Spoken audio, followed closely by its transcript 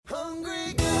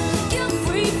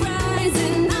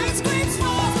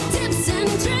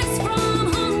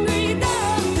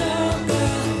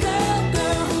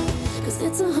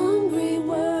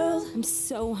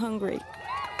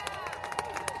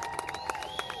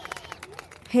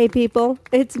Hey people,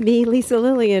 it's me, Lisa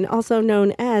Lillian, also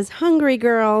known as Hungry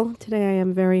Girl. Today I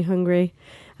am very hungry.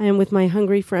 I am with my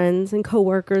hungry friends and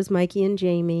coworkers, Mikey and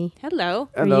Jamie. Hello.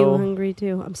 Are you hungry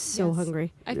too? I'm so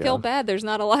hungry. I feel bad. There's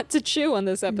not a lot to chew on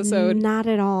this episode. Not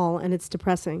at all, and it's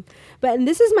depressing. And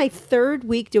this is my third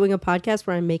week doing a podcast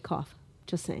where I make cough.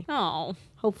 Just saying. Oh.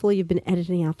 Hopefully you've been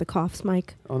editing out the coughs,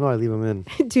 Mike. Oh no, I leave them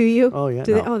in. Do you? Oh yeah.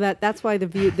 Do they? Oh, that's why the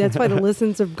view. That's why the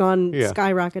listens have gone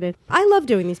skyrocketed. I love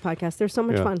doing these podcasts. They're so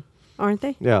much fun, aren't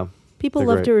they? Yeah. People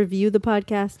love to review the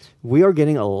podcast. We are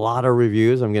getting a lot of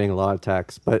reviews. I'm getting a lot of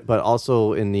texts, but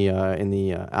also in the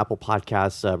Apple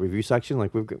Podcasts review section,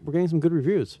 like we're getting some good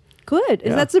reviews. Good.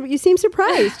 Is that you seem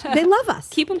surprised? They love us.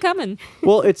 Keep them coming.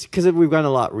 Well, it's because we've gotten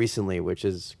a lot recently, which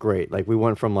is great. Like we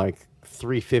went from like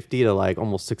 350 to like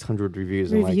almost 600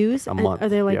 reviews in like a month. Are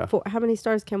they like four? How many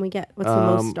stars can we get? What's the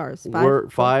most stars? 5? We're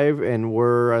 5, and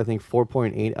we're I think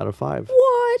 4.8 out of 5.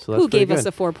 What? So who gave us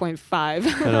a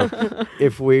 4.5?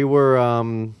 If we were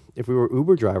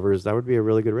Uber drivers, that would be a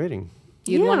really good rating.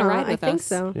 You'd want to ride with us. I think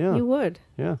so. Yeah. You would.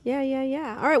 Yeah.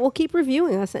 Yeah. All right. Well, keep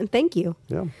reviewing us, and thank you.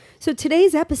 Yeah. So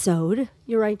today's episode,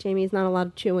 you're right, Jamie, is not a lot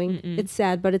of chewing. It's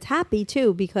sad, but it's happy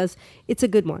too because it's a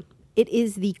good one. It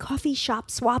is the Coffee Shop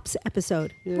Swaps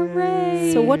episode.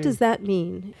 Hooray! So what does that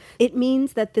mean? It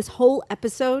means that this whole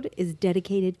episode is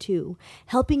dedicated to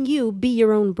helping you be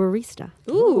your own barista.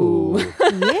 Ooh.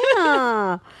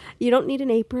 Yeah. You don't need an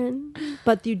apron,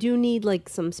 but you do need like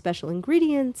some special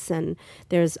ingredients, and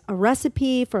there's a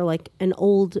recipe for like an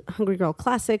old Hungry Girl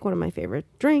classic, one of my favorite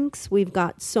drinks. We've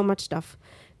got so much stuff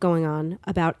going on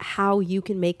about how you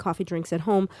can make coffee drinks at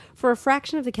home for a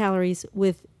fraction of the calories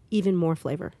with even more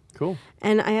flavor. Cool.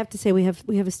 And I have to say, we have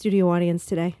a studio audience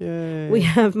today. Yay. We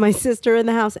have my sister in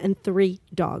the house and 3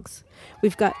 dogs.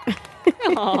 We've got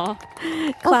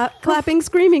clapping,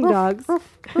 screaming dogs.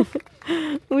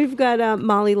 We've got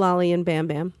Molly, Lolly, and Bam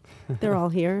Bam. They're all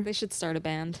here. They should start a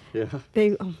band. Yeah.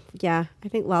 I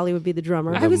think Lolly would be the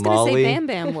drummer. I was going to Molly. say Bam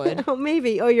Bam would. Oh,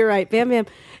 maybe. Oh, you're right. Bam Bam.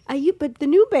 But the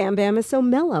new Bam Bam is so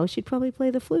mellow. She'd probably play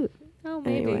the flute. Oh,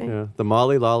 maybe. Anyway. Yeah. The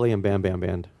Molly, Lolly, and Bam Bam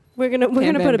Band. We're gonna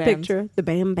Bam put a Bam picture. The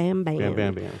Bam Bam Band. Bam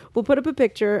Bam Band. We'll put up a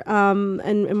picture. And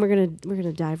we're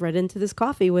gonna dive right into this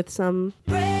coffee with some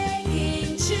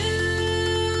Breaking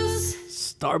news.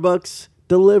 Starbucks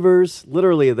delivers.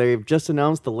 Literally, they've just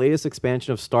announced the latest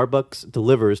expansion of Starbucks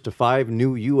delivers to 5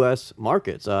 new U.S.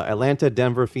 markets: Atlanta,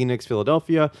 Denver, Phoenix,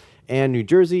 Philadelphia, and New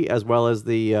Jersey, as well as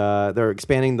they're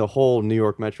expanding the whole New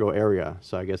York metro area.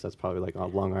 So I guess that's probably like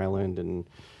Long Island and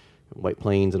White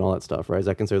Plains and all that stuff, right? Is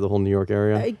that considered the whole New York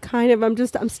area? kind of.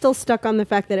 I'm still stuck on the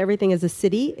fact that everything is a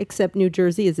city except New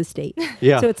Jersey is a state.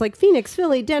 Yeah. So it's like Phoenix,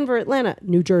 Philly, Denver, Atlanta,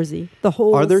 New Jersey, the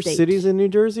whole Are there state. cities in New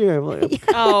Jersey?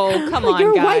 Oh, come on,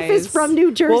 Your guys. wife is from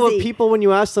New Jersey. Well, the people, when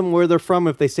you ask them where they're from,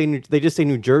 if they say they just say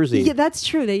New Jersey. Yeah, that's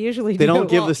true. They usually They don't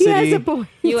give the He has city. a point.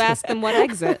 You ask them what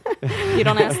exit. You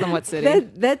don't ask them what city.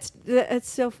 That's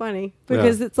so funny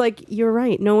because it's like you're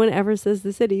right. No one ever says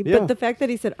the city, Yeah. but the fact that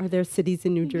he said, "Are there cities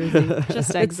in New Jersey?"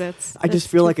 Just exits. I just That's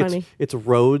feel too like funny. it's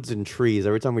roads and trees.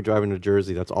 Every time we drive into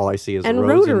Jersey, that's all I see is and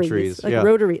roads rotaries, and trees. like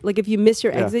rotary. Like if you miss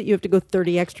your Yeah. exit, you have to go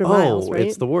 30 extra miles, right?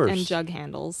 It's the worst. And jug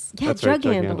handles. yeah, That's right,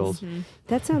 jug jug handles. handles.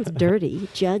 That sounds dirty.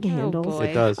 Jug handles. boy.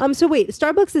 It does. So wait,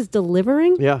 Starbucks is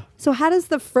delivering? Yeah. So how does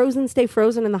the frozen stay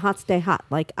frozen and the hot stay hot?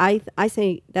 Like I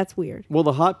say that's weird. Well,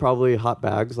 the hot probably hot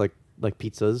bags like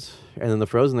pizzas, and then the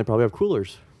frozen they probably have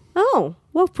coolers. Oh,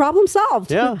 well, problem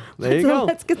solved. Yeah, there you go.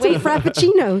 Let's get some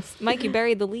frappuccinos. Mike, you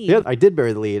buried the lead. Yeah, I did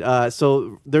bury the lead.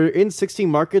 So they're in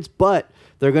 16 markets, but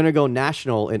they're going to go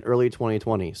national in early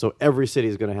 2020. So every city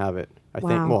is going to have it. I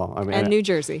think. Wow. Well, I mean, And New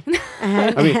Jersey.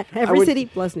 I mean, I Every would- city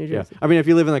plus New Yeah, Jersey. I mean, if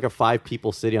you live in like a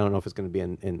 5-people city, I don't know if it's going to be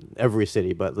in every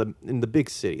city, but in the big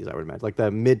cities, I would imagine, like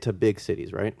the mid to big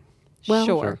cities, right? Well,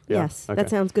 Sure. Yeah, Yes, okay. that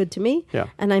sounds good to me. Yeah.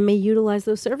 And I may utilize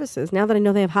those services. Now that I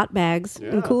know they have hot bags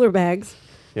and Yeah. cooler bags.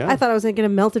 Yeah. I thought I was going to get a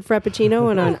melted frappuccino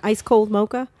and an ice cold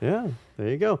mocha. Yeah, there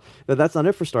you go. But that's not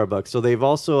it for Starbucks. So they've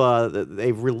also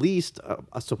they've released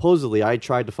supposedly. I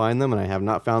tried to find them and I have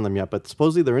not found them yet. But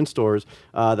supposedly they're in stores.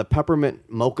 The peppermint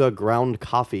mocha ground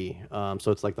coffee.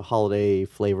 So it's like the holiday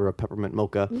flavor of peppermint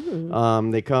mocha.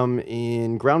 They come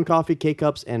in ground coffee,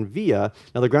 K-cups, and Via.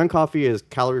 Now the ground coffee is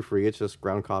calorie free. It's just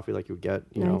ground coffee like you would get,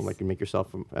 you know, Nice. like you make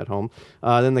yourself at home.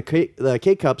 Then the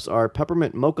K-cups are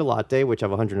peppermint mocha latte, which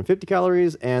have 150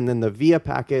 calories. And then the Via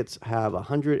packets have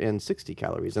 160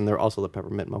 calories, and they're also the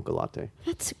peppermint mocha latte.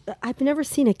 I've never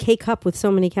seen a K-cup with so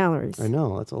many calories. I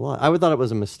know, that's a lot. I would thought it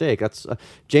was a mistake. That's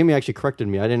Jamie actually corrected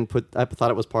me. I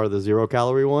thought it was part of the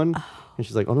 0-calorie one, and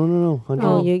she's like, "Oh no, 100."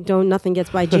 Oh, you don't. Nothing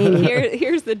gets by Jamie.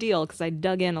 Here's the deal, because I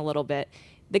dug in a little bit.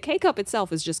 The K-cup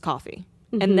itself is just coffee.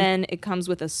 And then it comes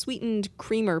with a sweetened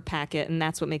creamer packet, and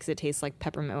that's what makes it taste like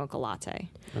peppermint mocha latte.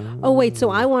 Oh, wait. So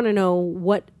I want to know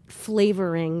what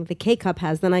flavoring the K-Cup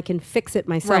has. Then I can fix it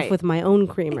myself Right. with my own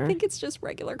creamer. I think it's just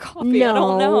regular coffee. I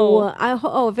don't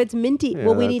know. If it's minty, Yeah,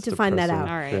 well, we that's need to find that depressing.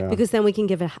 out. All right. Yeah. Because then we can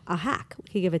give it a hack. We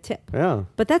can give a tip. Yeah.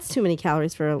 But that's too many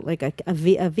calories for like a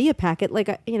Via packet. Like,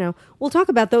 we'll talk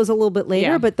about those a little bit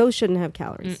later, Yeah. but those shouldn't have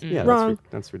calories. Yeah, Wrong.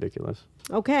 That's ridiculous.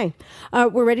 Okay.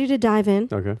 We're ready to dive in.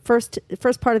 Okay. First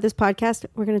part of this podcast,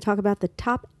 we're going to talk about the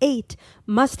top 8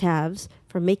 must-haves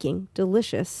for making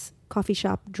delicious coffee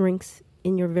shop drinks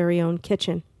in your very own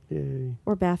kitchen Yay.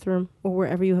 or bathroom or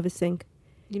wherever you have a sink.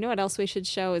 You know what else we should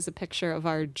show is a picture of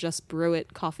our Just Brew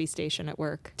It coffee station at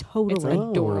work. Totally. It's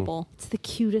adorable. It's the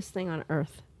cutest thing on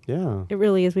earth. Yeah. It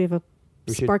really is. We have a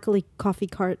We should- sparkly coffee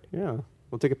cart. Yeah.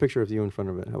 We'll take a picture of you in front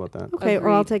of it. How about that? Okay, or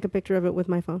I'll Agreed. take a picture of it with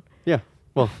my phone. Yeah.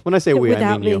 Well, when I say we, I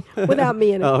without mean me. you. Without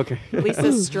me in it. Oh, okay.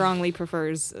 Lisa strongly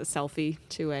prefers a selfie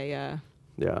to a...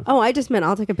 Yeah. Oh, I just meant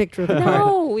I'll take a picture of the cart.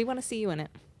 No, we want to see you in it.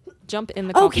 Jump in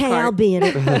the coffee Okay, cart. I'll be in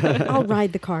it. I'll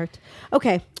ride the cart.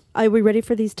 Okay, are we ready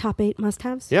for these top 8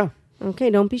 must-haves? Yeah. Okay,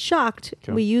 don't be shocked.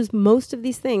 Okay. We use most of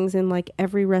these things in like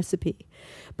every recipe.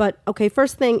 But okay,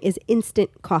 first thing is instant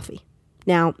coffee.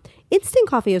 Now, instant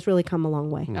coffee has really come a long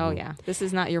way. Oh, yeah. This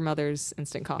is not your mother's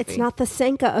instant coffee. It's not the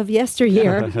Sanka of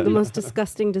yesteryear, the most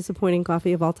disgusting, disappointing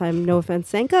coffee of all time. No offense,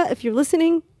 Sanka. If you're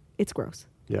listening, it's gross,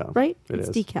 Yeah. right? It It's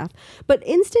is. decaf. But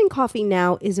instant coffee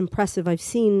now is impressive. I've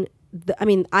seen,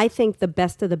 I think the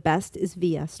best of the best is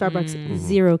Via. Starbucks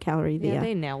 0 calorie Via. Yeah,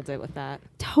 they nailed it with that.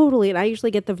 Totally. And I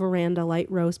usually get the Veranda light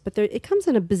roast, but it comes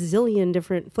in a bazillion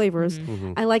different flavors.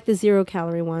 I like the 0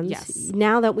 calorie ones. Yes.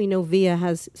 Now that we know Via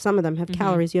has, some of them have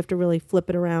calories, you have to really flip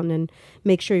it around and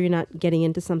make sure you're not getting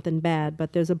into something bad.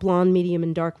 But there's a blonde, medium,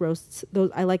 and dark roasts. Those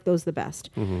I like those the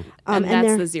best. And and that's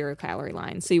they're- the 0 calorie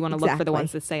line. So you want to look for the Exactly.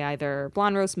 ones that say either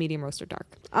blonde roast, medium roast, or dark.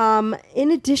 In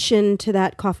addition to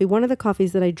that coffee, one of the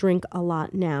coffees that I drink a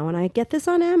lot now, and I get this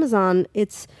on Amazon,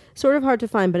 it's sort of hard to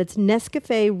find, but it's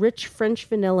Nescafe Rich French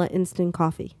Vanilla Instant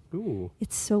Coffee. Ooh.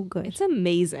 It's so good. It's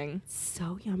amazing.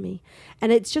 So yummy.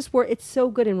 And it's just it's so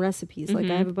good in recipes. Like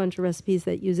I have a bunch of recipes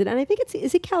that use it. And I think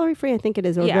is it calorie free? I think it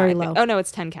is, or yeah. very I low. think- oh, no,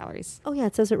 it's 10 calories. Oh yeah,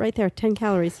 it says it right there. 10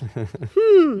 calories.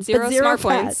 Zero But smart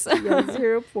fat. points. Yeah,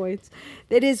 0 points.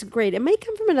 It is great. It may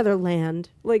come from another land.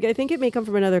 Like I think it may come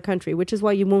from another country, which is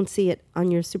why you won't see it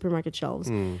on your supermarket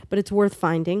shelves. But it's worth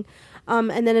finding.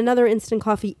 And then another instant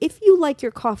coffee. If you like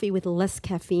your coffee with less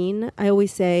caffeine, I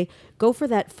always say go for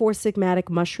that Four Sigmatic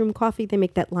mushroom coffee. They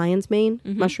make that lion's mane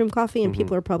mushroom coffee, and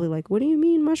people are probably like, "What do you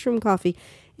mean mushroom coffee?"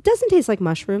 It doesn't taste like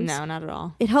mushrooms. No, not at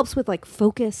all. It helps with like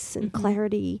focus and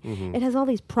clarity. It has all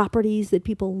these properties that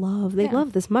people love. They Yeah.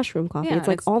 love this mushroom coffee. Yeah, it's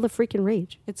like it's- all the freaking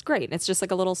rage. It's great. It's just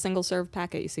like a little single serve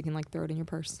packet so you can like throw it in your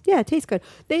purse. Yeah, it tastes good.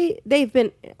 They've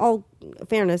been, all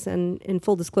fairness and in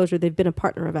full disclosure, they've been a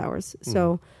partner of ours.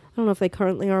 So I don't know if they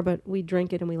currently are, but we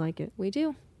drink it and we like it. We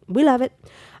do. We love it.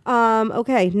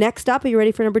 Okay, next up, are you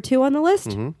ready for number 2 on the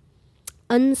list?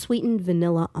 Unsweetened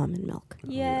vanilla almond milk.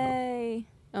 Yay.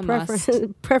 A Preference,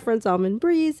 must. preference almond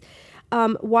breeze.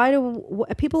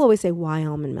 People always say, why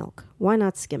almond milk? Why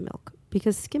not skim milk?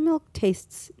 Because skim milk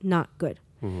tastes not good.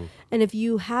 And if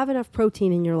you have enough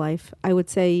protein in your life, I would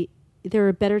say there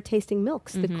are better tasting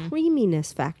milks. The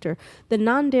creaminess factor, the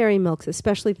non-dairy milks,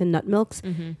 especially the nut milks,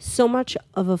 so much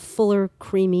of a fuller,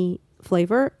 creamy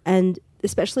flavor, and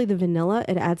especially the vanilla,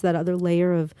 it adds that other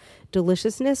layer of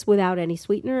deliciousness without any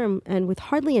sweetener and with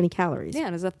hardly any calories. Yeah,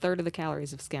 it is a third of the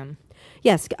calories of skim.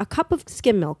 Yes, a cup of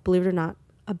skim milk, believe it or not,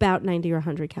 about 90 or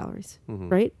 100 calories,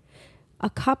 right?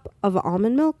 A cup of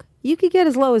almond milk, you could get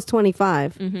as low as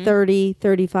 25, 30,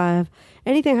 35.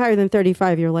 Anything higher than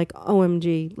 35, you're like,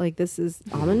 OMG, like this is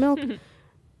almond milk?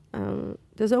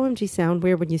 Does OMG sound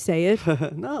weird when you say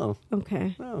it? No.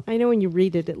 Okay. No. I know when you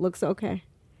read it, it looks okay.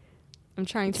 I'm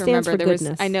trying It to stands remember. for There was,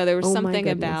 goodness. I know there was Oh my something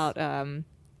goodness. about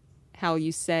how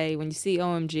you say when you see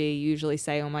OMG, you usually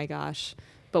say, "Oh my gosh,"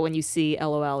 but when you see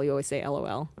LOL, you always say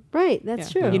LOL. Right,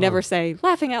 that's Yeah. true. You never say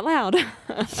laughing out loud.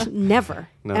 Never,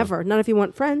 No. ever. Not if you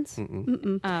want friends.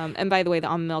 And by the way, the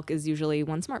almond milk is usually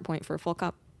 1 smart point for a full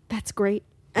cup. That's great.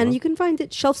 And you can find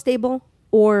it shelf stable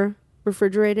or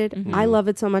refrigerated. I love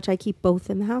it so much. I keep both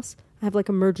in the house. I have like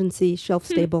emergency shelf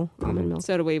stable almond milk.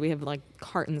 So do we. We have like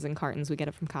cartons and cartons. We get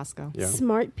it from Costco. Yeah.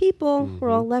 Smart people. We're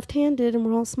all left-handed and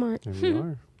we're all smart. There we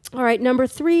are. All right, number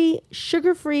 3,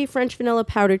 sugar-free French vanilla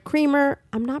powdered creamer.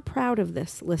 I'm not proud of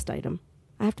this list item.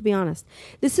 I have to be honest.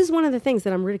 This is one of the things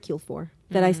that I'm ridiculed for,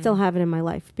 that I still have it in my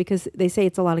life, because they say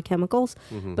it's a lot of chemicals.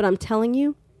 But I'm telling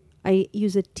you, I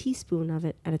use a teaspoon of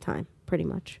it at a time pretty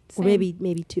much, Same. or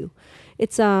maybe 2.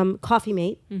 It's Coffee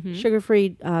Mate, Mm-hmm.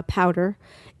 sugar-free powder.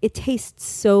 It tastes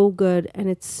so good, and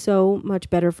it's so much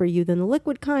better for you than the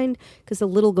liquid kind because a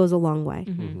little goes a long way.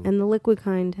 Mm-hmm. And the liquid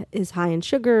kind is high in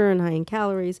sugar and high in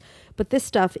calories. But this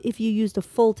stuff, if you used a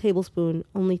full tablespoon,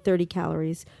 only 30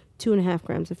 calories, 2.5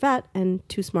 grams of fat, and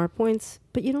 2 smart points.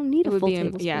 But you don't need a full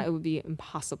tablespoon. it would be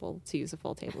impossible to use a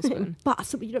full tablespoon.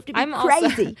 Impossible. You have to be I'm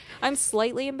crazy. Also, I'm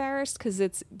slightly embarrassed because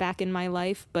it's back in my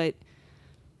life, but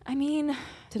I mean,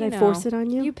 Did I force it on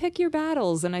you? You pick your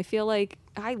battles, and I feel like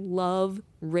I love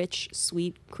rich,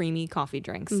 sweet, creamy coffee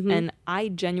drinks, Mm-hmm. and I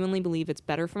genuinely believe it's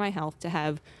better for my health to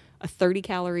have a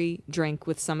 30-calorie drink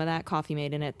with some of that Coffee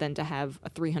Mate in it than to have a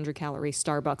 300-calorie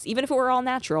Starbucks, even if it were all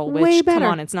natural, which, Way better.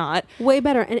 come on, it's not. Way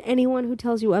better. And anyone who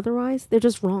tells you otherwise, they're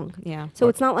just wrong. Yeah. So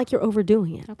it's not like you're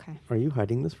overdoing it. Okay. Are you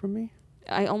hiding this from me?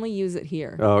 I only use it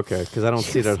here. Oh, okay. Because I don't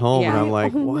see it at home, and Yeah. I'm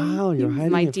like, Oh, wow, you're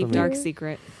hiding My it deep from dark me.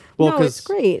 secret. Well, no, 'cause- it's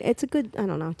great. It's a good, I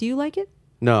don't know. Do you like it?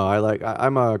 No,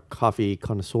 I'm a coffee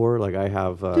connoisseur. Like I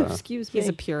have. Excuse me. He's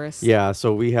a purist. Yeah,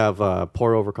 so we have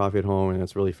pour over coffee at home, and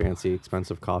it's really fancy,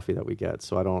 expensive coffee that we get.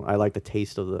 So I like the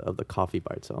taste of the coffee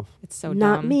by itself. It's so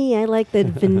Not dumb. me. I like the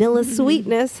vanilla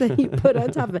sweetness that you put on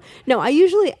top of it. No, I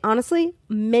usually, honestly,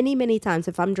 many times,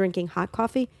 if I'm drinking hot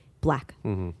coffee, black.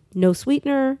 No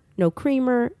sweetener, no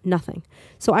creamer, nothing.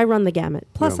 So I run the gamut.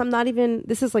 Plus, Yeah. I'm not even,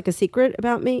 this is like a secret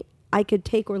about me. I could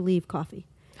take or leave coffee.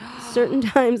 Certain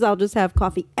times I'll just have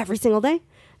coffee every single day.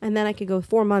 And then I could go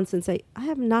 4 months and say, I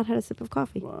have not had a sip of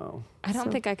coffee. Wow. I don't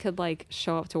So- think I could like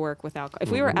show up to work without.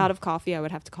 If we were out of coffee, I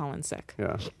would have to call in sick.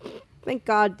 Yeah. Thank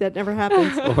God that never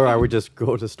happens. Or I would just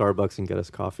go to Starbucks and get us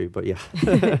coffee. But yeah.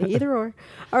 Either or.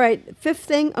 All right. 5th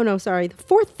thing. Oh, no, sorry. The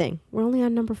 4th thing. We're only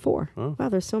on number 4. Oh. Wow,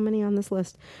 there's so many on this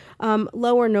list.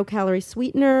 Low or no calorie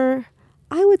sweetener.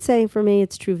 I would say for me,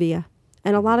 it's Truvia.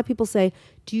 And a lot of people say,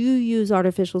 do you use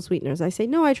artificial sweeteners? I say,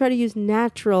 no, I try to use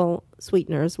natural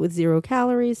sweeteners with 0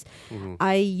 calories.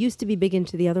 I used to be big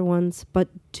into the other ones, but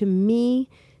to me,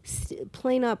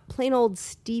 plain old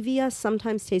stevia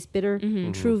sometimes tastes bitter.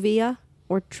 Truvia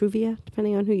or Truvia,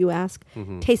 depending on who you ask,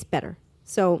 tastes better.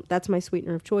 So that's my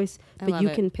sweetener of choice. I But love you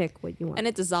it. can pick what you want. And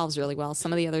it dissolves really well.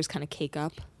 Some of the others kind of cake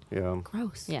up. Yeah.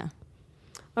 Gross. Yeah.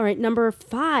 All right, number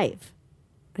 5.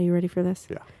 Are you ready for this?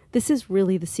 Yeah. This is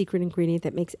really the secret ingredient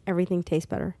that makes everything taste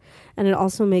better. And it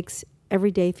also makes every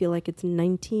day feel like it's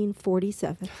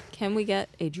 1947. Can we get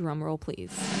a drum roll,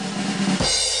 please?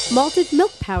 Malted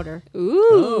milk powder.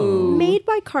 Ooh. Made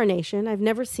by Carnation. I've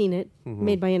never seen it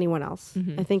made by anyone else.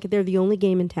 I think they're the only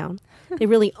game in town. They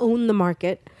really own the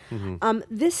market.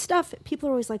 This stuff, people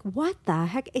are always like, what the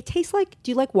heck? It tastes like,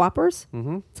 do you like Whoppers?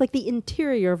 It's like the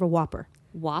interior of a Whopper.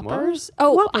 Whoppers?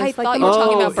 Oh, Whoppers, I like thought the- you were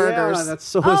talking about Yeah, burgers. that's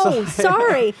so. Oh,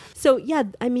 sorry. So yeah,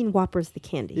 I mean Whoppers, the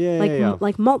candy. Yeah, like yeah.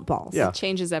 like malt balls. Yeah.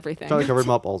 Changes everything. Chocolate covered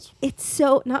malt balls. It's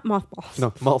so, not mothballs.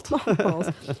 No, malt. Balls.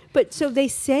 But so they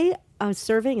say a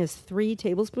serving is 3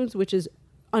 tablespoons, which is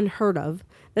unheard of.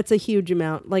 That's a huge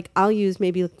amount. Like I'll use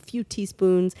maybe a few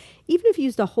teaspoons. Even if you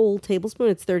used a whole tablespoon,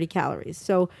 it's 30 calories.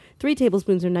 So 3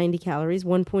 tablespoons are 90 calories,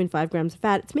 1.5 grams of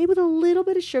fat. It's made with a little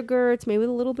bit of sugar. It's made with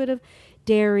a little bit of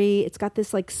dairy. It's got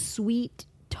this like sweet,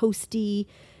 toasty,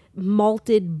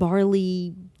 malted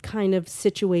barley kind of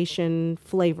situation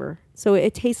flavor. So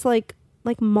it tastes like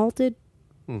malted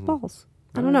balls.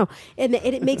 I don't know. And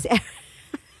it makes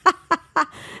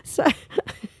so,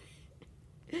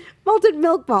 malted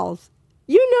milk balls.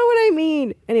 You know what I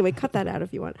mean. Anyway, cut that out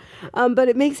if you want. But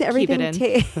it makes everything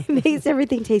makes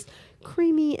everything taste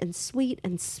creamy and sweet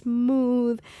and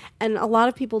smooth. And a lot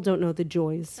of people don't know the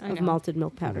joys I of know. malted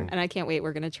milk powder. And I can't wait.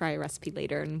 We're going to try a recipe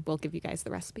later, and we'll give you guys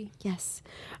the recipe. Yes.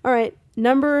 All right.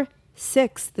 Number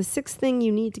 6, the 6th thing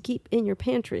you need to keep in your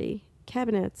pantry,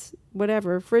 cabinets,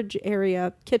 whatever, fridge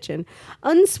area, kitchen,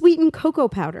 unsweetened cocoa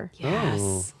powder.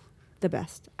 Yes. The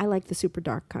best. I like the super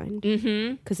dark kind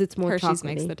Mm-hmm. because it's more Hershey's chocolatey.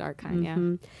 makes the dark kind,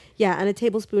 Mhm. Yeah, and a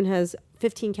tablespoon has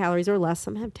 15 calories or less.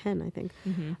 Some have 10, I think.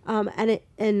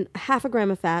 And half a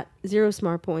gram of fat, 0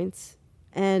 smart points,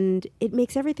 and it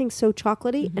makes everything so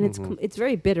chocolatey. And it's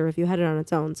very bitter if you had it on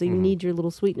its own. So you need your little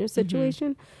sweetener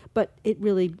situation, but it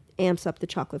really amps up the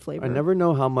chocolate flavor. I never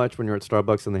know how much when you're at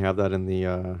Starbucks and they have that in the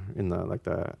like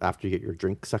the after you get your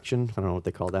drink section. I don't know what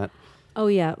they call that. Oh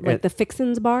yeah, like And- the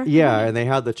Fixins bar. Yeah, and they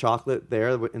have the chocolate there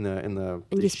in the And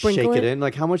they you sprinkle shake it? in.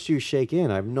 Like how much do you shake in?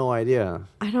 I have no idea.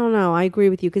 I don't know. I agree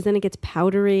with you because then it gets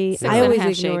powdery. Six I and a always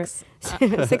half ignore shakes.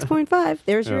 it. 6.5.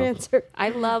 There's your Yeah. answer. I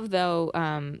love though,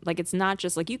 like it's not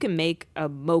just like you can make a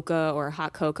mocha or a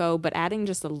hot cocoa, but adding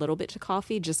just a little bit to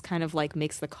coffee just kind of like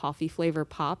makes the coffee flavor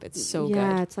pop. It's so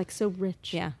Yeah, good. it's like so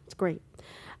rich. Yeah. It's great.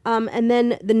 And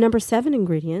then the number 7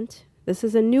 ingredient, This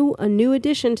is a new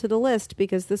addition to the list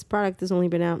because this product has only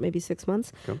been out maybe 6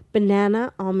 months. Okay.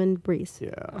 Banana almond brise.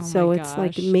 Yeah. Oh So my it's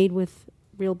like gosh. made with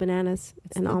real bananas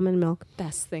and the- almond milk.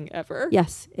 Best thing ever.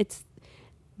 Yes, it's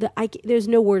there's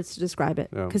no words to describe it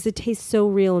Yeah. because it tastes so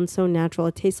real and so natural.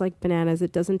 It tastes like bananas.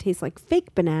 It doesn't taste like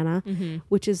fake banana,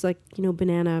 which is like,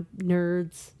 banana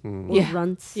nerds or Yeah.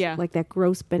 runts, Yeah. like that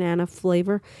gross banana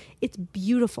flavor. It's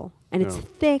beautiful and it's Yeah.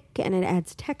 thick and it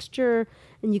adds texture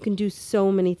and you can do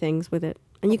so many things with it.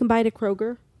 And you can buy it at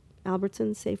Kroger,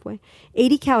 Albertsons, Safeway.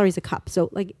 80 calories a cup. So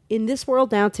like in this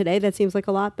world now today, that seems like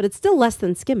a lot, but it's still less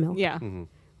than skim milk. Yeah. Mm-hmm.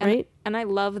 Right? And I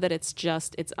love that it's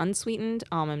unsweetened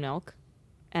almond milk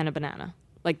and a banana.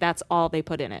 Like that's all they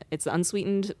put in it. It's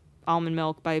unsweetened almond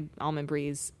milk by Almond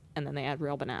Breeze, and then they add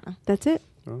real banana. That's it.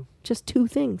 Oh. Just 2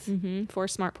 things. 4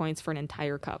 smart points for an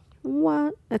entire cup.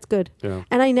 What? That's good. Yeah.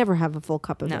 And I never have a full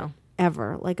cup of it. No.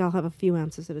 Ever. Like I'll have a few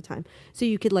ounces at a time. So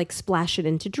you could like splash it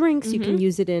into drinks. You can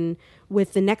use it in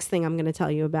with the next thing I'm going to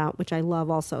tell you about, which I love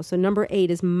also. So number 8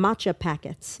 is matcha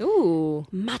packets. Ooh.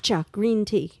 Matcha green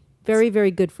tea. Very, very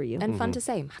good for you. And fun to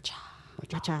say. Matcha.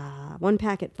 Matcha. 1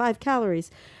 packet, 5 calories.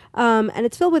 And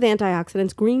it's filled with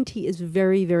antioxidants. Green tea is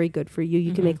very, very good for you.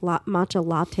 You can make matcha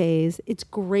lattes. It's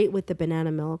great with the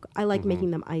banana milk. I like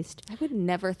making them iced. I would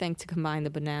never think to combine the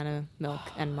banana milk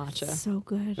and matcha. So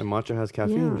good. And matcha has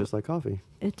caffeine Yeah. just like coffee.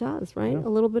 It does, right? Yeah. A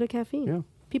little bit of caffeine. Yeah.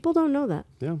 People don't know that.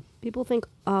 Yeah. People think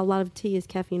a lot of tea is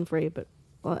caffeine free, but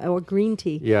or green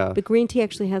tea. Yeah. But green tea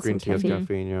actually has Green some tea has caffeine.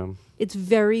 caffeine, yeah. It's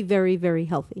very, very, very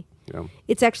healthy. Yeah.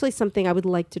 It's actually something I would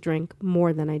like to drink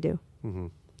more than I do. Mm-hmm.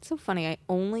 It's so funny. I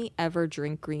only ever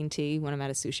drink green tea when I'm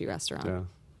at a sushi restaurant.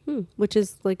 Yeah. Which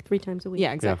is like 3 times a week.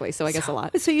 Yeah, exactly. So I guess a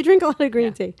lot. So you drink a lot of green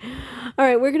Yeah. tea. All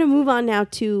right, we're going to move on now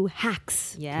to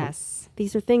hacks. Yes.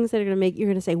 These are things that are going to make you're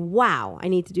going to say, "Wow, I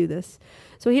need to do this."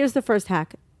 So here's the first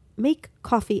hack: make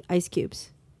coffee ice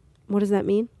cubes. What does that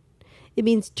mean? It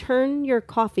means turn your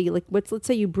coffee, like let's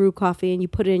say you brew coffee and you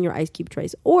put it in your ice cube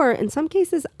trays. Or in some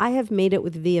cases, I have made it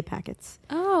with Via packets.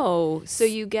 Oh, so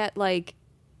you get like,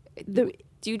 do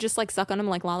you just like suck on them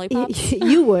like lollipops?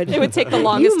 You would. It would take the You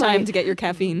longest time might. to get your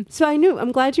caffeine. So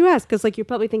I'm glad you asked, because like you're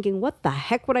probably thinking, what the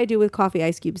heck would I do with coffee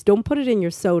ice cubes? Don't put it in your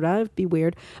soda. It'd be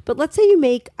weird. But let's say you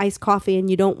make iced coffee and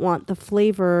you don't want the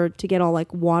flavor to get all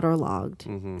like waterlogged.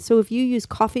 So if you use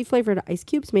coffee flavored ice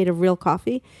cubes made of real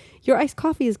coffee, your iced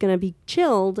coffee is going to be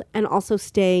chilled and also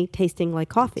stay tasting like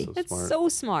coffee. So That's smart. so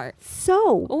smart.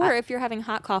 So, Or if you're having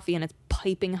hot coffee and it's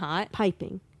piping hot,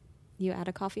 piping. you add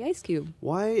a coffee ice cube.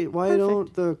 Why Perfect.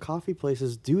 don't the coffee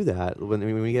places do that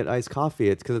when we get iced coffee?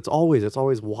 It's because it's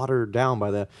always watered down by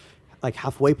the like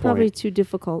halfway point. Probably too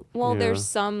difficult. Well, Yeah. there's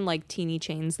some like teeny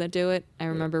chains that do it. I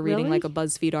remember reading Really? like a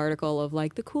BuzzFeed article of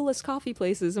like the coolest coffee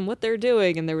places and what they're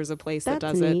doing, and there was a place that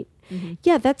That's does neat. it.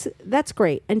 Yeah, that's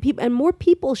great. And more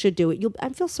people should do it. I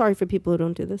feel sorry for people who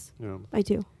don't do this. Yeah. I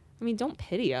do. I mean, don't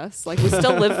pity us. Like we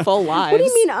still live full lives. What do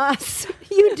you mean us?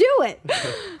 You do it.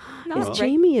 No, Is right?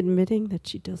 Jamie admitting that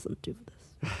she doesn't do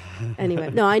this? Anyway,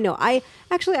 no, I know. I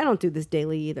don't do this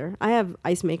daily either. I have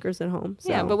ice makers at home. So.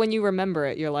 Yeah, but when you remember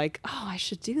it, you're like, oh, I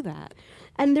should do that.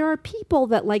 And there are people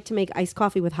that like to make iced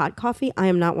coffee with hot coffee. I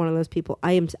am not one of those people.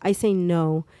 I say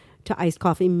no to iced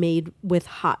coffee made with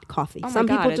hot coffee. Oh my Some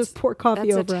God, people it's- just pour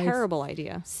coffee That's over a ice. terrible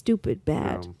idea. Stupid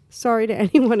bad. No. Sorry to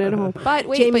anyone at home. But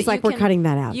wait, Jamie's but like, you we're can- cutting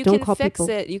that out. You Don't can call fix people.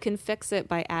 it. You can fix it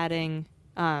by adding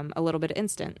a little bit of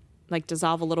instant. Like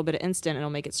dissolve a little bit of instant, and it'll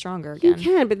make it stronger You again.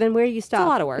 can, but then where you stop? a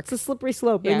lot of work. It's a slippery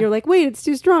slope, Yeah. and you're like, wait, it's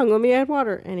too strong. Let me add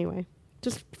water. Anyway,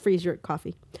 just freeze your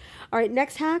coffee. All right,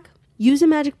 next hack: use a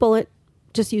magic bullet.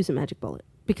 Just use a magic bullet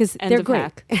because End they're of great.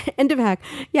 hack. End of hack.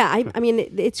 Yeah, I mean,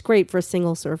 it's great for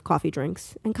single serve coffee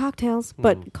drinks and cocktails,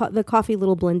 but the coffee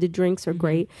little blended drinks are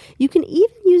great. You can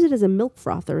even use it as a milk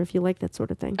frother if you like that sort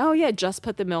of thing. Oh yeah, just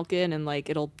put the milk in, and like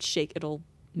it'll shake. It'll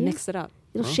Yeah. mix it up.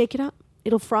 It'll shake it up.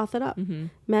 It'll froth it up.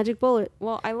 Magic bullet.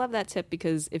 Well, I love that tip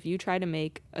because if you try to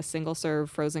make a single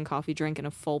serve frozen coffee drink in a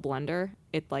full blender,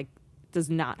 it like does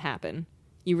not happen.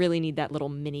 You really need that little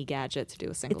mini gadget to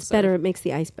do a single It's serve. better. It makes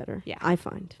the ice better. Yeah. I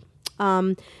find.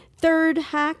 Third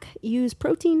hack: use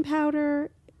protein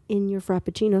powder in your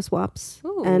Frappuccino swaps,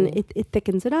 and Ooh. it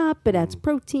thickens it up. It adds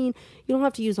protein. You don't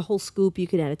have to use a whole scoop. You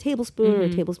could add a tablespoon or a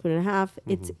tablespoon and a half.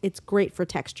 It's great for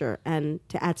texture and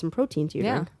to add some protein to your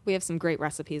Yeah, drink. we have some great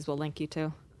recipes. We'll link you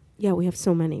to. Yeah, we have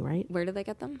so many, right? Where do they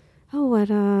get them? Oh, at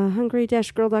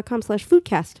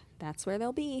hungry-girl.com/foodcast. That's where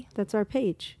they'll be. That's our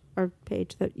page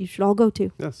that you should all go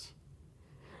to. Yes.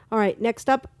 All right, next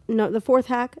up, the fourth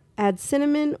hack: add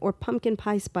cinnamon or pumpkin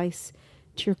pie spice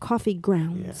to your coffee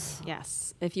grounds.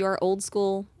 Yes. If you are old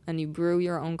school and you brew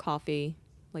your own coffee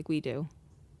like we do,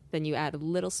 then you add a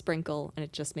little sprinkle, and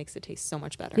it just makes it taste so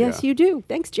much better. Yes, you do.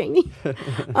 Thanks, Jamie.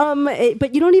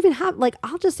 But you don't even have like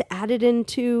I'll just add it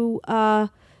into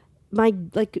my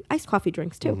like iced coffee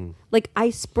drinks too. Like I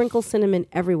sprinkle cinnamon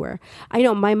everywhere. I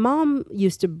know my mom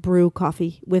used to brew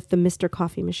coffee with the Mr.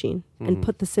 Coffee machine and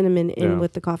put the cinnamon in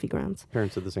with the coffee grounds.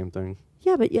 Parents did the same thing.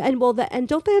 Yeah, but and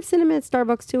don't they have cinnamon at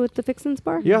Starbucks too at the Fixins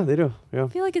bar? Yeah, they do. Yeah. I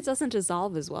feel like it doesn't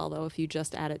dissolve as well, though, if you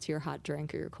just add it to your hot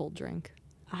drink or your cold drink.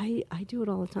 I do it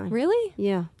all the time. Really?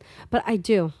 Yeah, but I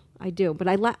do, but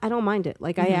I don't mind it.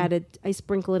 Like I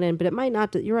sprinkle it in, but it might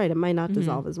not. You're right, it might not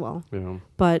dissolve as well. Yeah.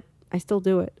 But I still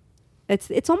do it.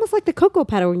 It's almost like the cocoa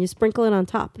powder when you sprinkle it on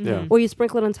top, Yeah. or you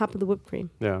sprinkle it on top of the whipped cream.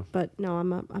 Yeah. But no,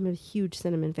 I'm a huge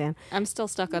cinnamon fan. I'm still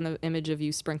stuck on the image of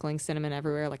you sprinkling cinnamon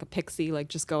everywhere like a pixie, like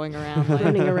just going around. Like,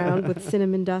 Running around with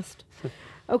cinnamon dust.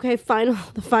 Okay,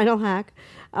 the final hack.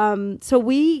 So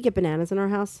we get bananas in our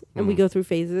house, and we go through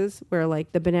phases where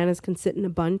like the bananas can sit in a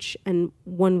bunch, and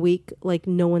 1 week like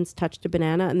no one's touched a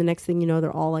banana, and the next thing you know they're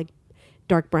all like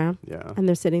dark brown, Yeah. and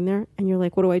they're sitting there, and you're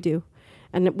like, what do I do?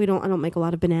 And I don't make a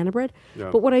lot of banana bread, Yeah.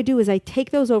 but what I do is I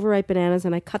take those overripe bananas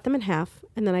and I cut them in half,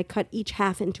 and then I cut each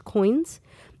half into coins,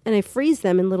 and I freeze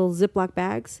them in little Ziploc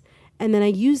bags. And then I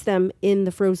use them in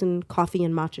the frozen coffee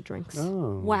and matcha drinks.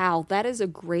 Oh. wow, that is a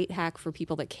great hack for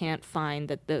people that can't find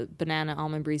that the banana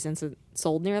almond brie isn't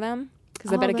sold near them.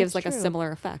 Because I bet it gives that's like a true.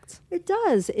 similar effect. It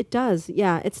does.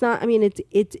 Yeah, it's not. I mean,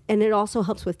 it's and it also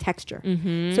helps with texture.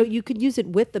 So you could use it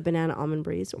with the banana almond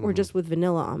brie, or just with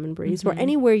vanilla almond brie, or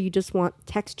anywhere you just want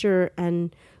texture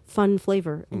and fun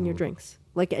flavor in your drinks.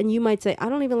 Like, and you might say, I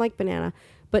don't even like banana,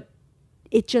 but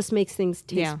it just makes things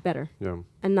taste Yeah. better Yeah.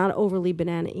 and not overly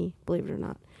banana-y. Believe it or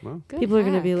not. Well, Good People are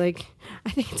going to hack. be like, I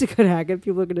think it's a good hack. And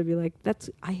people are going to be like,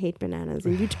 I hate bananas.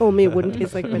 And you told me it wouldn't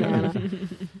taste like banana.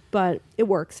 But it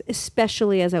works,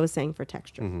 especially as I was saying for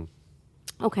texture.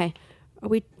 Okay. Are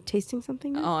we tasting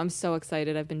something now? Oh, I'm so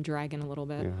excited. I've been dragging a little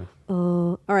bit. yeah.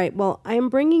 All right. Well, I am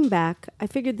bringing back, I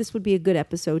figured this would be a good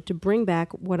episode to bring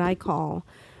back what I call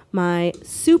my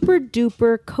super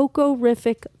duper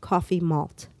Cocoa-rific coffee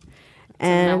malt.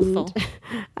 And mouthful.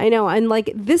 I know. And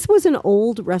like, this was an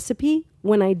old recipe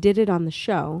when I did it on the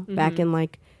show back in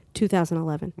like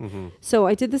 2011. So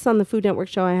I did this on the Food Network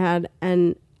show I had.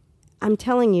 And I'm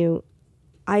telling you,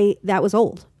 that was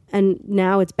old. And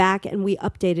now it's back, and we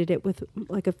updated it with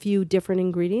like a few different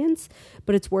ingredients,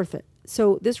 but it's worth it.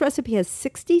 So this recipe has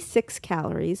 66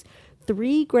 calories,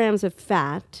 3 grams of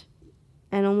fat,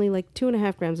 and only like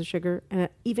 2.5 grams of sugar, and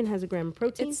it even has a gram of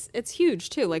protein. It's huge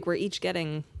too. Like we're each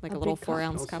getting like a little big cup.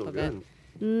 4-ounce Oh, cup so of it.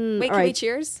 good. Wait, all can we right.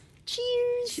 cheers?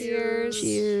 Cheers! Cheers.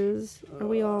 Cheers! Are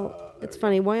we all? It's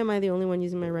funny. Why am I the only one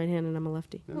using my right hand and I'm a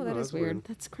lefty? Oh, that is weird.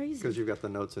 That's crazy. Because you've got the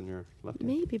notes in your left hand.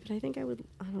 Maybe, but I think I would.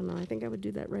 I don't know. I think I would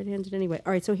do that right-handed anyway.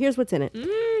 All right. So here's what's in it.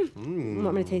 You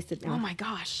want me to taste it now? Oh my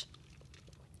gosh.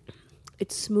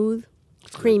 It's smooth,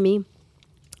 creamy.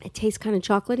 It tastes kind of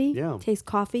chocolatey. Yeah. It tastes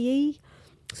coffee-y.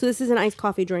 So this is an iced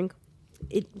coffee drink.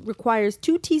 It requires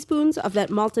 2 teaspoons of that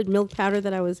malted milk powder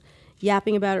that I was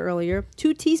yapping about earlier,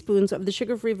 2 teaspoons of the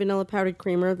sugar-free vanilla powdered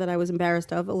creamer that I was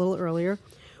embarrassed of a little earlier,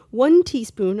 1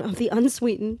 teaspoon of the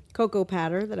unsweetened cocoa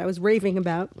powder that I was raving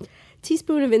about,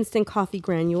 teaspoon of instant coffee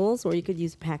granules, or you could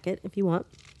use a packet if you want,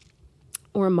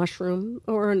 or a mushroom,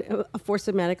 or a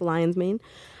Four-Sigmatic lion's mane,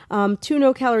 2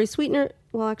 no-calorie sweetener.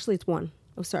 Well, actually, it's 1.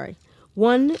 Oh, sorry.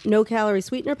 1 no-calorie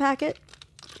sweetener packet.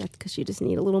 That's because you just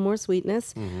need a little more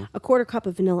sweetness. A 1/4 cup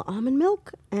of vanilla almond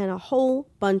milk, and a whole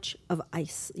bunch of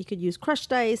ice. You could use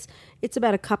crushed ice. It's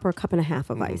about 1 cup or 1.5 cups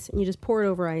of ice. And you just pour it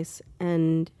over ice.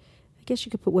 And I guess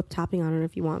you could put whipped topping on it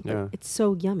if you want. But Yeah. it's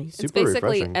so yummy. It's Super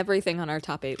basically refreshing. everything on our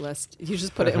top 8 list. You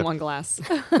just put it in one glass.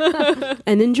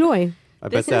 And enjoy. I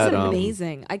This bet is that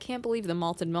amazing. I can't believe the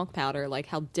malted milk powder, like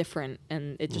how different,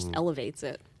 and it just elevates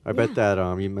it. I bet that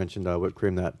you mentioned whipped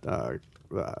cream, that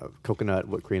coconut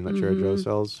whipped cream that Trader Joe's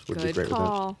sells would be Good great with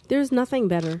call. There's nothing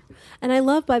better. And I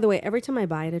love, by the way, every time I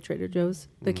buy it at Trader Joe's,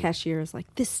 the cashier is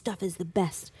like, this stuff is the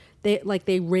best. They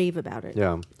rave about it. that.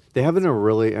 Yeah. They have it in a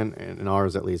really, and in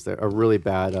ours at least, a really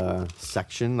bad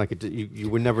section. Like you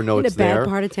would never know In it's a bad there.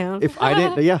 part of town. If I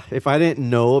didn't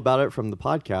know about it from the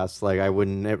podcast, like I would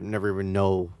never even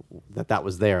know that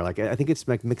was there. Like I think it's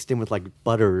like mixed in with like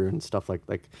butter and stuff like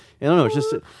I don't know. It's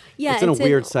just yeah, it's in a it's in-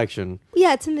 weird section.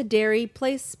 Yeah, it's in the dairy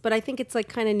place, but I think it's like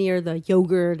kind of near the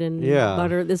yogurt and Yeah.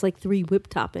 butter. There's like 3 whipped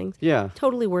toppings. Yeah,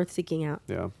 Totally worth seeking out.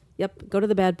 yeah. Yep, go to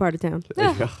the bad part of town. There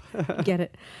you go. Get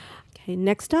it. Okay,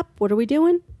 next up, what are we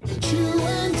doing?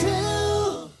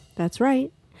 That's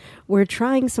right. We're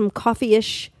trying some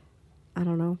coffee-ish, I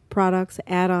don't know, products,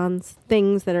 add-ons,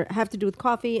 things that have to do with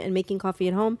coffee and making coffee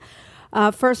at home.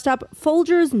 First up,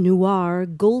 Folgers Noir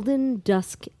Golden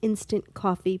Dusk Instant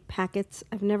Coffee Packets.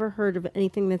 I've never heard of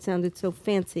anything that sounded so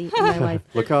fancy in my life.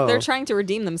 Look how They're trying to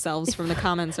redeem themselves from the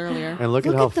comments earlier. and look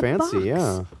at how the fancy. box.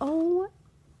 Yeah. Oh,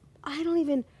 I don't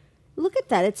even look at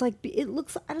that. It's like it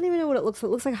looks. I don't even know what it looks like.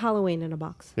 It looks like Halloween in a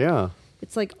box. Yeah.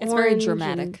 It's like It's very orange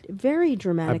dramatic. and Very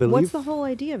dramatic. believe- What's the whole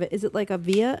idea of it? Is it like a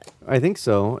Via? I think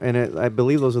so, and I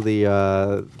believe those are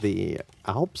the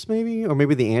Alps, maybe, or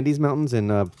maybe the Andes Mountains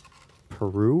in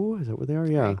Peru. Is that what they are?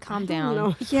 Yeah, Calm I down.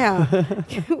 don't know. Yeah.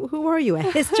 Who are you? A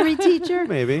history teacher?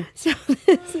 maybe. So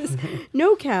this is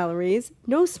no calories,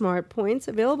 no smart points,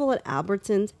 available at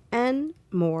Albertsons and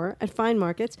more at fine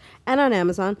markets and on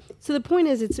Amazon. So the point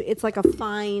is, it's like a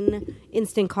fine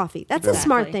instant coffee. That's a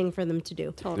smart Exactly. thing for them to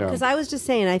do. Totally. Yeah. Because I was just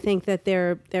saying, I think that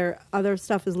their other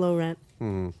stuff is low rent.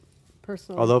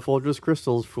 Personally, Although Folgers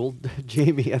Crystals fooled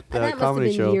Jamie at and the that must have comedy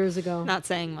been show. years ago. Not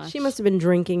saying much. She must have been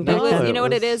drinking It back No, was, then. you know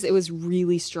what was- it is? It was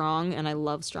really strong, and I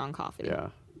love strong coffee. Yeah.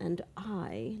 And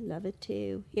I love it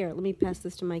too. Here, let me pass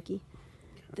this to Mikey.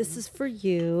 This is for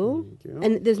you. Thank you.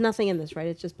 And there's nothing in this, right?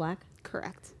 It's just black?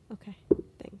 Correct. Okay.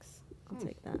 Thanks. I'll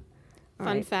take that. All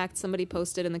Fun right. fact, somebody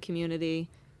posted in the community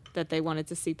that they wanted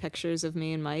to see pictures of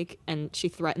me and Mike, and she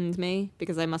threatened me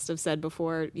because I must have said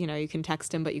before, you can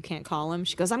text him, but you can't call him.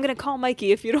 She goes, I'm going to call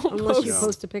Mikey if you don't Unless post. you Yeah.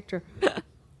 post a picture.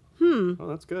 Oh,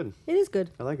 that's good. It is good.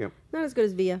 I like it. Not as good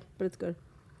as Via, but it's good.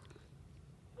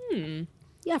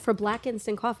 Yeah, for black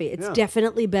instant coffee. It's Yeah.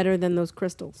 definitely better than those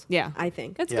crystals. Yeah. I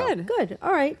think. It's Yeah. good. Good.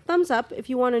 All right. Thumbs up if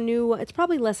you want a new. It's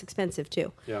probably less expensive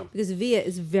too. Yeah. Because Via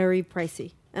is very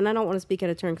pricey. And I don't want to speak out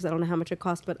of turn because I don't know how much it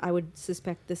costs, but I would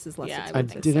suspect this is less Yeah, I I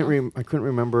expensive. would didn't. I couldn't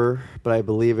remember, but I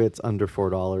believe it's under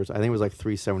 $4. I think it was like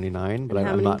 $3.79, but And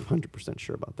how I'm many? not 100%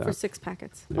 sure about that. For 6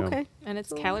 packets. Yeah. Okay. And it's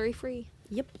So- calorie free.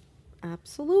 Yep,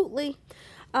 absolutely.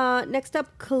 Next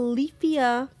up,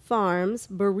 Califia Farms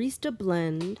Barista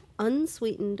Blend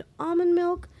Unsweetened Almond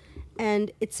Milk.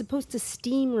 And it's supposed to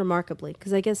steam remarkably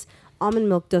because I guess almond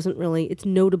milk doesn't really, it's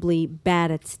notably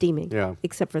bad at steaming. Yeah.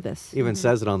 Except for this. Even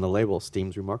says it on the label,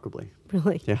 steams remarkably.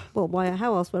 Really? Yeah. Well, why?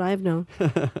 How else would I have known?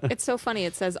 It's so funny.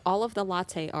 It says all of the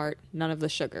latte art, none of the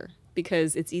sugar,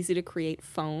 because it's easy to create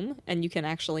foam, and you can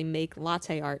actually make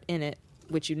latte art in it,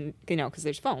 which because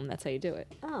there's foam. That's how you do it.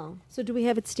 Oh. So do we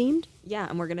have it steamed? Yeah,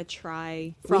 and we're gonna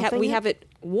try. Frothing We it? have it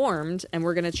warmed, and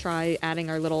we're gonna try adding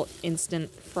our little instant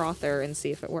frother and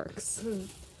see if it works.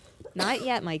 Not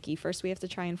yet, Mikey. First, we have to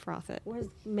try and froth it.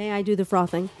 May I do the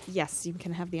frothing? Yes, you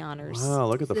can have the honors. Wow,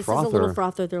 look at the This frother. is a little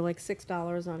frother. They're like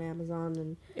 $6 on Amazon.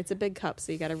 And It's a big cup,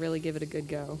 so you got to really give it a good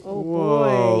go. oh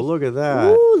Whoa, boy. look at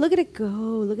that. Ooh, look at it go.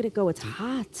 Look at it go. It's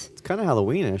hot. It's kind of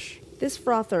Halloweenish. This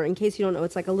frother, in case you don't know,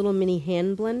 it's like a little mini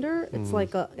hand blender. Hmm.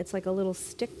 It's like a little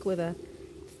stick with a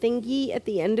thingy at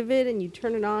the end of it, and you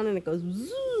turn it on, and it goes.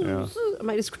 Zzz, Yeah. zzz. Am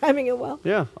I describing it well?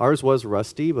 Yeah, ours was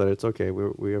rusty, but it's okay.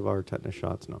 We have our tetanus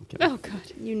shots. No, I'm kidding. Oh, God.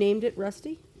 You named it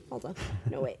Rusty. Hold on.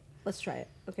 No, wait. Let's try it.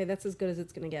 Okay, that's as good as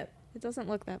it's gonna get. It doesn't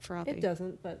look that frothy. It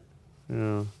doesn't, but Yeah. I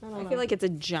don't I know. feel like it's a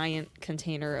giant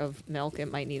container of milk.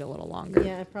 It might need a little longer.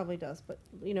 yeah, it probably does. But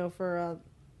for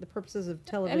the purposes of I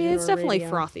television, mean, it's or definitely radio.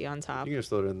 frothy on top. You can just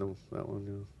throw it in that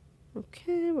one.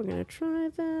 Okay, we're gonna try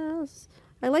this.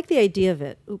 I like the idea of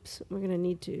it. Oops, we're gonna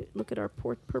need to look at our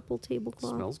purple Yeah.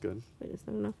 tablecloth. Smells good. Wait, is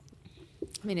that enough?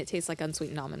 I mean, it tastes like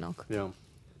unsweetened almond milk. Yeah.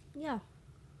 Yeah.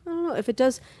 I don't know if it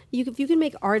does. If you can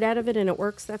make art out of it and it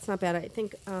works, that's not bad. I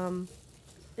think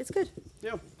it's good.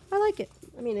 Yeah. I like it.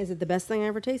 I mean, is it the best thing I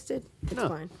ever tasted? It's No.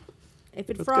 fine. If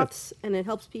it That's good. froths and it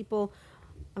helps people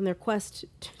on their quest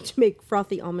to make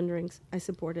frothy almond drinks, I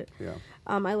support it. Yeah.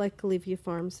 I like Califia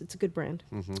Farms. It's a good brand.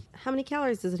 Mm-hmm. How many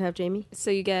calories does it have, Jamie? So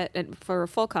you get, for a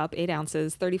full cup, 8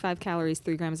 ounces, 35 calories,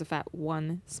 3 grams of fat,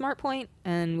 1 Smart Point.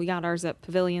 And we got ours at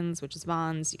Pavilions, which is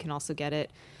Vons. You can also get it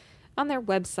on their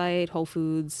website, Whole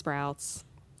Foods, Sprouts.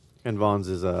 And Vaughn's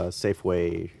is a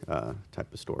Safeway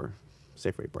type of store,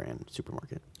 Safeway brand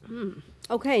supermarket.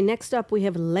 Okay, next up we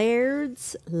have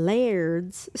Laird's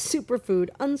Superfood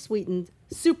Unsweetened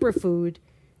Superfood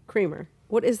Creamer.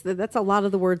 What is that? That's a lot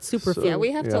of the word superfood. Yeah,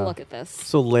 we have to Yeah. look at this.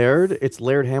 So Laird, it's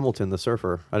Laird Hamilton, the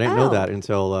surfer. I didn't know Oh. that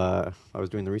until I was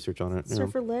doing the research on it. you know.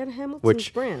 Surfer Laird Hamilton's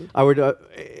Which brand. I would.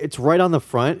 It's right on the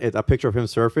front. It's a picture of him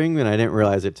surfing, and I didn't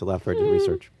realize it till after I did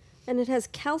research. And it has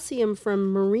calcium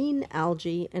from marine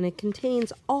algae, and it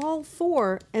contains all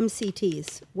 4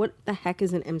 MCTs. What the heck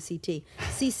is an MCT?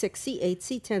 C6, C8,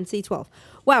 C10, C12.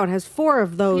 Wow, it has 4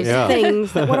 of those Yeah.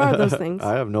 things. What are those things?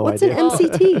 I have no What's idea. an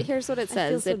MCT? Here's what it feel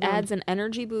says. so It dumb. adds an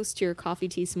energy boost to your coffee,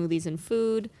 tea, smoothies, and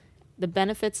food. The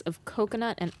benefits of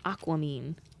coconut and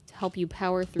aquamine to help you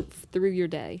power through your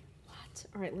day. What?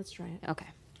 All right, let's try it. Okay.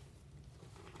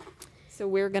 So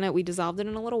we dissolved it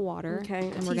in a little water. Okay,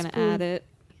 a And we're going to teaspoon. add it.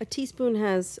 A teaspoon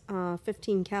has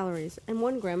 15 calories and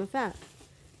 1 gram of fat.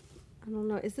 I don't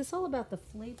know. Is this all about the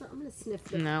flavor? I'm going to sniff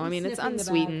this. No, I I'm mean, it's sniffing the bag.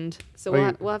 unsweetened. So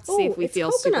Wait. we'll have to see Oh, if we it's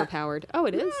feel coconut. super powered. Oh,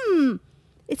 it is?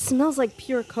 It smells like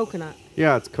pure coconut.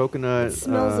 Yeah, it's coconut. It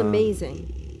smells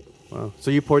amazing. Wow. So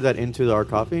you poured that into our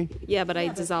coffee? Yeah, but I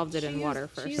dissolved it in water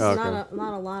She first. used Okay.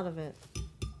 not a lot of it.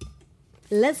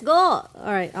 Let's go. All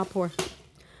right, I'll pour.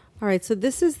 All right, so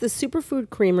this is the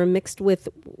superfood creamer mixed with,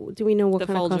 do we know what The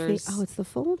kind of Folgers. coffee? Oh, it's the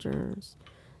Folgers.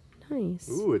 Nice.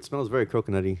 Ooh, it smells very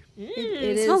coconutty.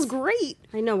 It smells is. great.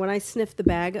 I know, when I sniffed the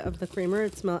bag of the creamer,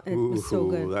 it was so Ooh,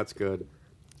 good. that's good.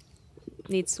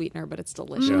 Needs sweetener, but it's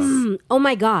delicious. Yeah. Oh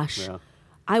my gosh. Yeah.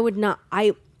 I would not,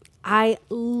 I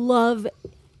love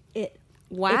it.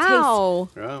 Wow.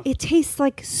 Yeah. It tastes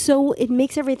like so, it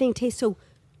makes everything taste so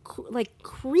like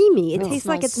creamy. It tastes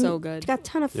like smells it's so good. got a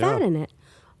ton of Yeah. fat in it.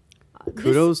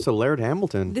 Kudos to Laird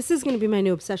Hamilton. This is going to be my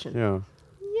new obsession. Yeah.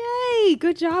 Yay.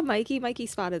 Good job, Mikey. Mikey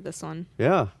spotted this one.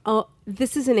 Yeah. Oh,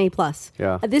 this is an A+.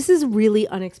 Yeah. This is really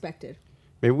unexpected.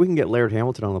 Maybe we can get Laird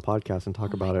Hamilton on the podcast and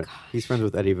talk about it. He's friends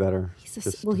with Eddie Vedder.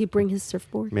 Will he bring his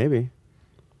surfboard? Maybe.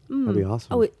 That'd be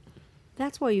awesome. Oh,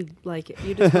 that's why you like it.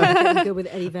 You just want to get good with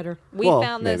Eddie Vedder. We Well,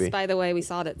 found this, maybe. by the way. We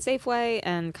saw it at Safeway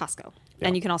and Costco. Yeah.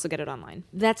 And you can also get it online.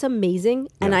 That's amazing.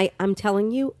 And Yeah. I'm telling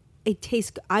you, it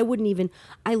tastes, I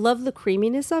love the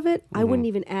creaminess of it. Mm-hmm. I wouldn't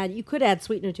even you could add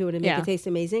sweetener to it and make Yeah. it taste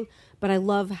amazing. But I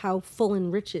love how full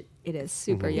and rich it is.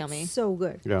 Super Mm-hmm. yummy. So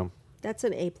good. Yeah. That's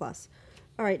an A+.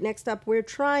 All right, next up, we're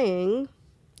trying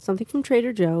something from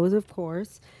Trader Joe's, of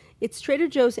course. It's Trader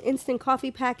Joe's instant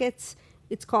coffee packets.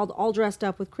 It's called All Dressed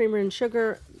Up with Creamer and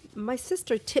Sugar. My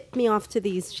sister tipped me off to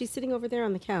these. She's sitting over there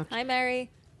on the couch. Hi, Mary.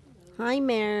 Hi,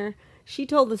 Mare. She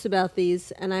told us about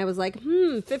these, and I was like,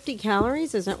 50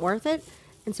 calories isn't worth it.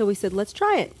 And so we said, let's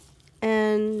try it.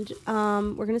 And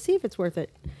we're going to see if it's worth it.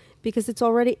 Because it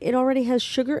already has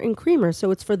sugar and creamer,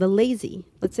 so it's for the lazy.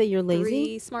 Let's say you're lazy.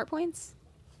 3 smart points.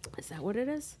 Is that what it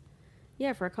is?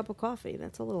 Yeah, for a cup of coffee.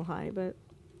 That's a little high, but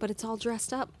But it's all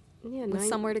dressed up yeah, with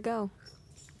somewhere to go.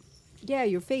 Yeah,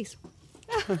 your face.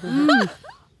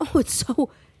 Oh,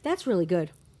 that's really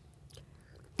good.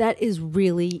 That is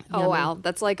really Oh, yummy. wow.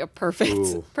 That's like a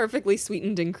Ooh. perfectly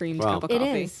sweetened and creamed Wow. cup of It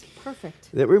coffee. is perfect.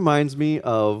 That reminds me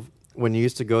of when you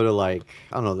used to go to like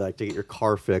I don't know, like to get your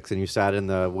car fixed, and you sat in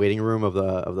the waiting room of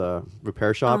the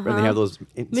repair shop, and they have those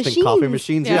instant coffee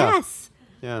machines. Yeah, Yes.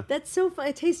 yeah. That's so fun.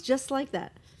 It tastes just like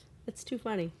that. That's too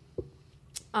funny.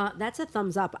 That's a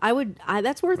thumbs up.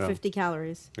 That's worth Yeah. 50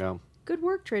 calories. Yeah. Good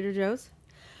work, Trader Joe's.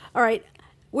 All right,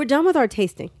 we're done with our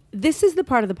tasting. This is the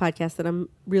part of the podcast that I'm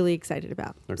really excited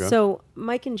about. Okay. So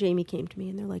Mike and Jamie came to me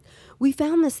and they're like, we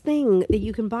found this thing that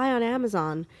you can buy on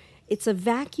Amazon. It's a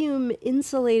vacuum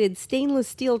insulated stainless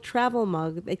steel travel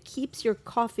mug that keeps your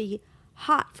coffee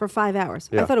hot for 5 hours.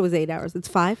 I Yeah. thought it was 8 hours. It's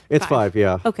 5? It's 5,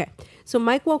 yeah. Okay. So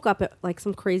Mike woke up at like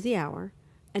some crazy hour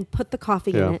and put the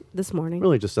coffee Yeah. in it this morning.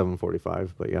 Really just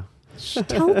 7:45, but yeah.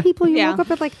 Tell people you Yeah. woke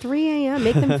up at like 3 a.m.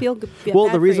 Make them feel good. Well,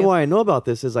 bad the for reason you. why I know about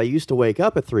this is I used to wake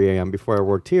up at 3 a.m. before I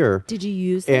worked here. Did you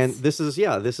use this? And this is the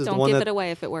Don't one give that it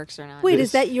away if it works or not. Wait, this-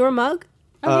 is that your mug?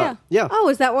 Oh, yeah. yeah. Oh,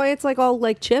 is that why it's like all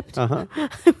like chipped? Uh-huh. I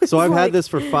was So I've like- had this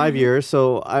for 5 years,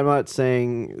 so I'm not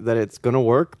saying that it's going to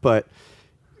work, but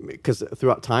because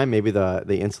throughout time maybe the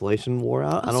insulation wore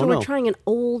out. I don't so know. we're trying an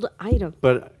old item.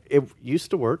 But it used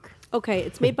to work. Okay,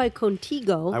 it's made by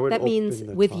Contigo. I would That means open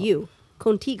the with top. you.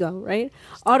 Contigo, right?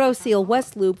 Auto Seal,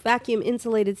 West Loop, vacuum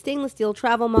insulated stainless steel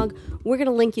travel mug. We're going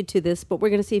to link you to this, but we're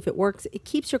going to see if it works. It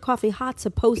keeps your coffee hot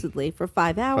supposedly for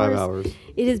 5 hours. 5 hours.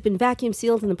 It has been vacuum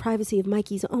sealed in the privacy of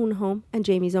Mikey's own home and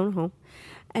Jamie's own home.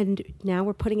 And now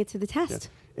we're putting it to the test.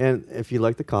 And if you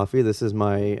like the coffee, this is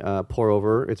my pour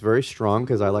over. It's very strong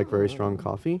because I like very strong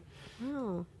coffee.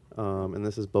 Oh. And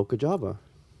this is Boca Java.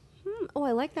 Oh,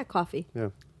 I like that coffee. Yeah.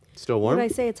 Still warm? Would I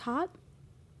say it's hot?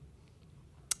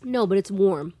 No, but it's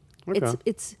warm. Okay.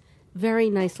 It's very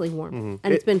nicely warm.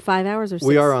 And It- it's been 5 hours or 6?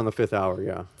 We are on the 5th hour,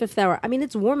 yeah. 5th hour. I mean,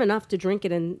 it's warm enough to drink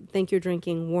it and think you're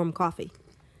drinking warm coffee.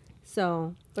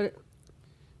 So, but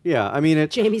Yeah, I mean,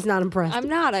 Jamie's not impressed. I'm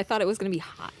not. I thought it was going to be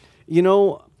hot. you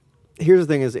know, here's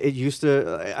the thing is it used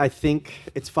to, I think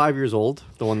it's 5 years old,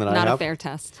 the one that I Not have. a fair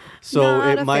test. So Not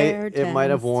it a might fair have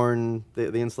test. worn,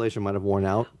 the insulation might have worn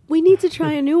out. We need to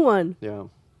try a new one. Yeah.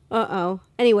 Uh-oh.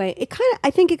 Anyway,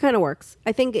 I think it kind of works.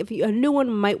 I think a new one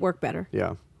might work better.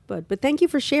 Yeah. But thank you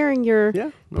for sharing your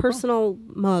Yeah, no personal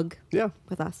mug Yeah.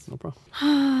 with us. No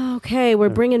problem. Okay, we're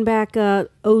bringing back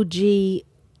OG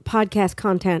podcast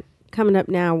content coming up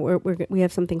now, we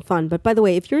have something fun. But by the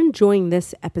way, if you're enjoying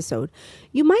this episode,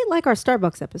 you might like our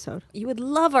Starbucks episode. You would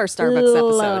love our Starbucks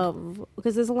episode.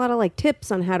 Because there's a lot of like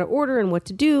tips on how to order and what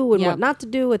to do and Yep. what not to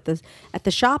do at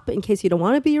the shop in case you don't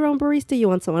want to be your own barista. You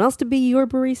want someone else to be your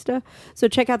barista. So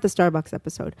check out the Starbucks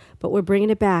episode. But we're bringing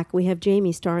it back. We have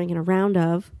Jamie starring in a round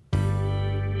of...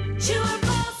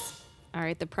 All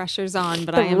right, the pressure's on,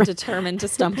 but I am determined to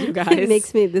stump you guys.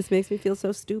 This makes me feel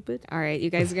so stupid. All right, you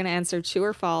guys are going to answer true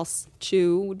or false.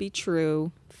 True would be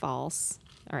true, false.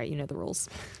 All right, you know the rules.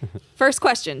 First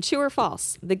question, true or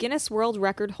false? The Guinness World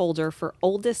Record holder for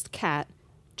oldest cat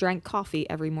drank coffee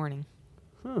every morning.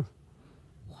 Huh.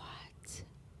 What?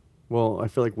 Well, I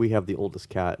feel like we have the oldest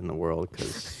cat in the world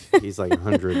because he's like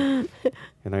 100,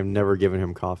 and I've never given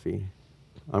him coffee.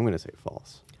 I'm going to say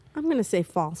false. I'm going to say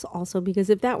false also because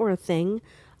if that were a thing,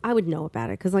 I would know about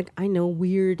it because like I know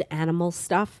weird animal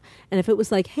stuff. And if it was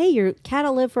like, hey, your cat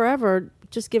will live forever,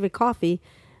 just give it coffee.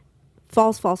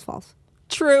 False, false, false.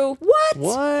 True.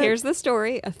 What? Here's the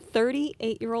story. A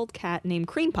 38-year-old cat named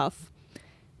Cream Puff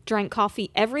drank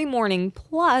coffee every morning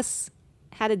plus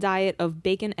had a diet of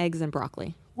bacon, eggs, and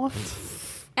broccoli. What?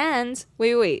 And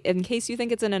wait. In case you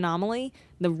think it's an anomaly,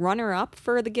 the runner-up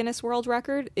for the Guinness World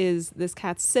Record is this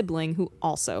cat's sibling who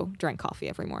also drank coffee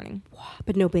every morning.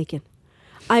 But no bacon.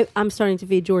 I'm starting to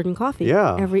feed Jordan coffee.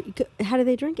 Yeah. How do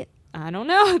they drink it? I don't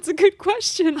know. It's a good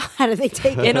question. How do they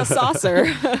take it? In a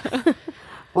saucer.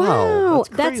 Wow.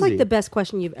 That's like the best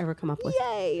question you've ever come up with.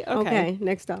 Yay. Okay,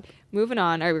 next up. Moving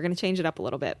on. All right, we're going to change it up a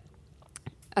little bit.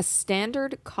 A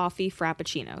standard coffee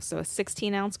frappuccino, so a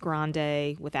 16-ounce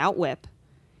grande without whip.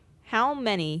 How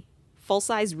many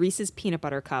full-size Reese's peanut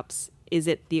butter cups is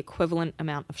it the equivalent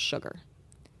amount of sugar?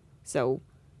 So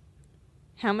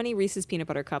how many Reese's peanut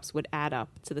butter cups would add up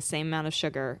to the same amount of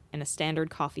sugar in a standard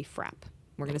coffee frap?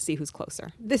 We're going to see who's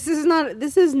closer. This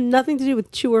is nothing to do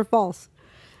with true or false.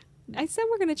 I said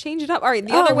we're going to change it up. All right,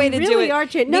 the other way to do really it.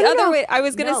 Are way I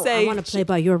was going to say I want to play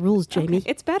by your rules, Jamie. Okay,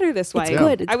 it's better this way. It's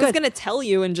good. I was going to tell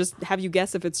you and just have you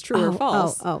guess if it's true or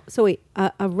false. So wait,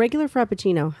 a regular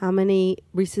frappuccino, how many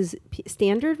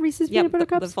standard Reese's peanut butter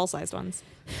cups? The full-sized ones.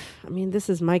 I mean, this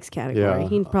is Mike's category. Yeah.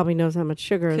 He probably knows how much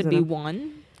sugar is Could in be them.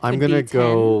 1. I'm could going be to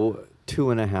go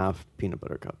 2.5 peanut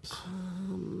butter cups.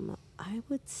 I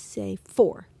would say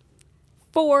 4.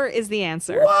 4 is the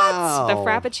answer. Wow. The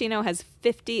Frappuccino has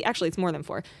 50, actually it's more than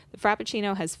 4. The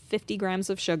Frappuccino has 50 grams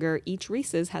of sugar. Each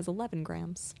Reese's has 11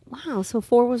 grams. Wow, so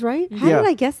 4 was right? How Yeah. did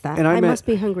I guess that? And I must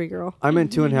be hungry girl. I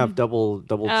meant 2.5 double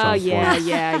Oh, chunks. yeah, ones.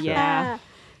 yeah.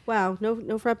 Wow, no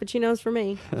frappuccinos for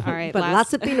me. All right, But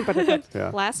lots of peanut butter cups.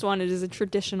 Yeah. Last one, it is a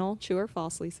traditional true or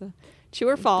false, Lisa. True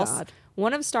or false? God.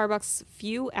 One of Starbucks'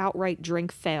 few outright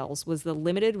drink fails was the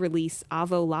limited release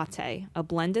Avo Latte, a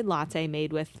blended latte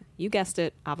made with, you guessed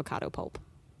it, avocado pulp.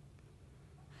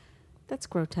 That's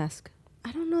grotesque.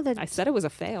 I don't know that. I said it was a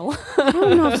fail. I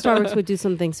don't know if Starbucks would do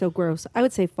something so gross. I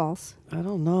would say false. I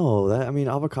don't know.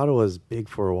 Avocado was big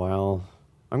for a while.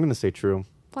 I'm going to say true.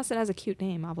 Plus, it has a cute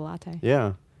name, Avo Latte.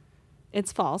 Yeah.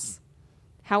 It's false.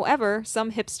 However,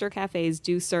 some hipster cafes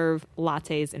do serve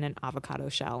lattes in an avocado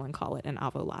shell and call it an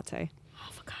Avo Latte.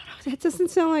 Avocado. That doesn't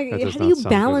sound like. That does How do not you sound good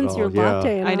balance at your all. Yeah.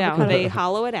 latte? And I know. avocado? They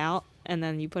hollow it out, and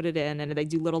then you put it in, and they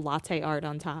do little latte art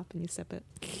on top, and you sip it.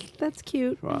 That's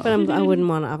cute. Wow. But I wouldn't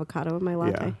want an avocado in my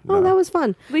latte. Yeah, Oh, no. that was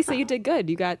fun. Lisa, you did good.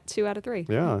 You got 2 out of 3.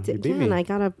 Yeah. You beat And me. I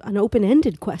got an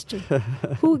open-ended question.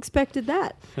 Who expected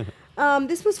that?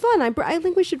 This was fun. I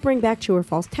think we should bring back true or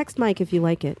false. Text Mike if you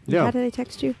like it. Yeah. How do they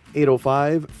text you?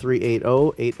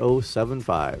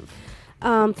 805-380-8075.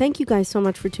 Thank you guys so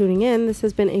much for tuning in. This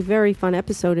has been a very fun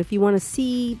episode. If you want to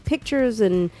see pictures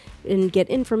and get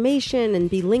information and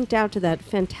be linked out to that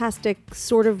fantastic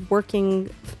sort of working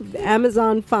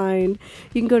Amazon find,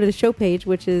 you can go to the show page,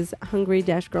 which is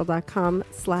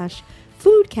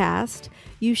hungry-girl.com/foodcast.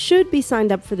 You should be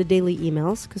signed up for the daily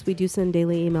emails because we do send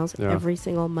daily emails every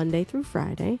single Monday through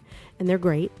Friday, and they're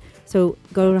great. So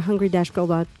go to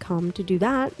hungry-girl.com to do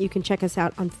that. You can check us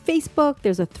out on Facebook.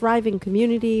 There's a thriving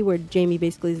community where Jamie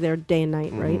basically is there day and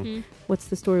night, right? Mm-hmm. What's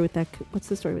the story with that? What's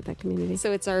the story with that community?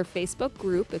 So it's our Facebook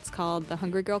group. It's called the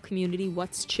Hungry Girl Community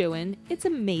What's Chewin'. It's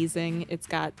amazing. It's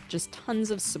got just tons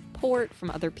of support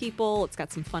from other people. It's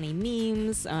got some funny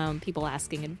memes, people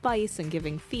asking advice and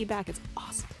giving feedback. It's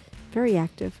awesome. Very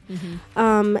active.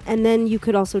 And then you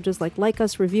could also just like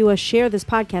us, review us, share this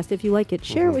podcast if you like it.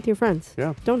 Share it with your friends.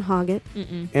 Yeah. Don't hog it.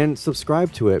 And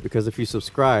subscribe to it, because if you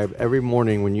subscribe every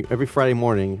Friday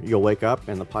morning, you'll wake up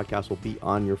and the podcast will be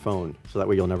on your phone. So that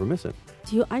way you'll never miss it.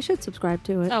 I should subscribe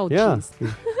to it. Oh, Yeah.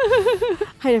 jeez.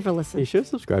 I never listen. You should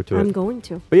subscribe to it. I'm going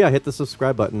to. But yeah, hit the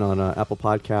subscribe button on Apple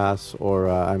Podcasts, or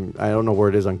I don't know where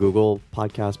it is on Google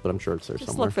Podcasts, but I'm sure it's there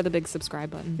Just somewhere. look for the big subscribe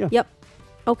button. Yeah. Yep.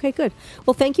 Okay, good.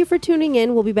 Well, thank you for tuning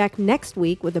in. We'll be back next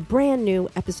week with a brand new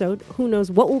episode. Who knows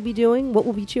what we'll be doing, what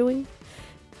we'll be chewing?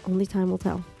 Only time will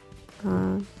tell.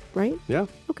 Right? Yeah.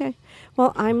 Okay.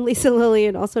 Well, I'm Lisa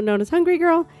Lillian, also known as Hungry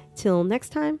Girl. Till next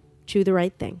time, chew the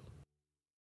right thing.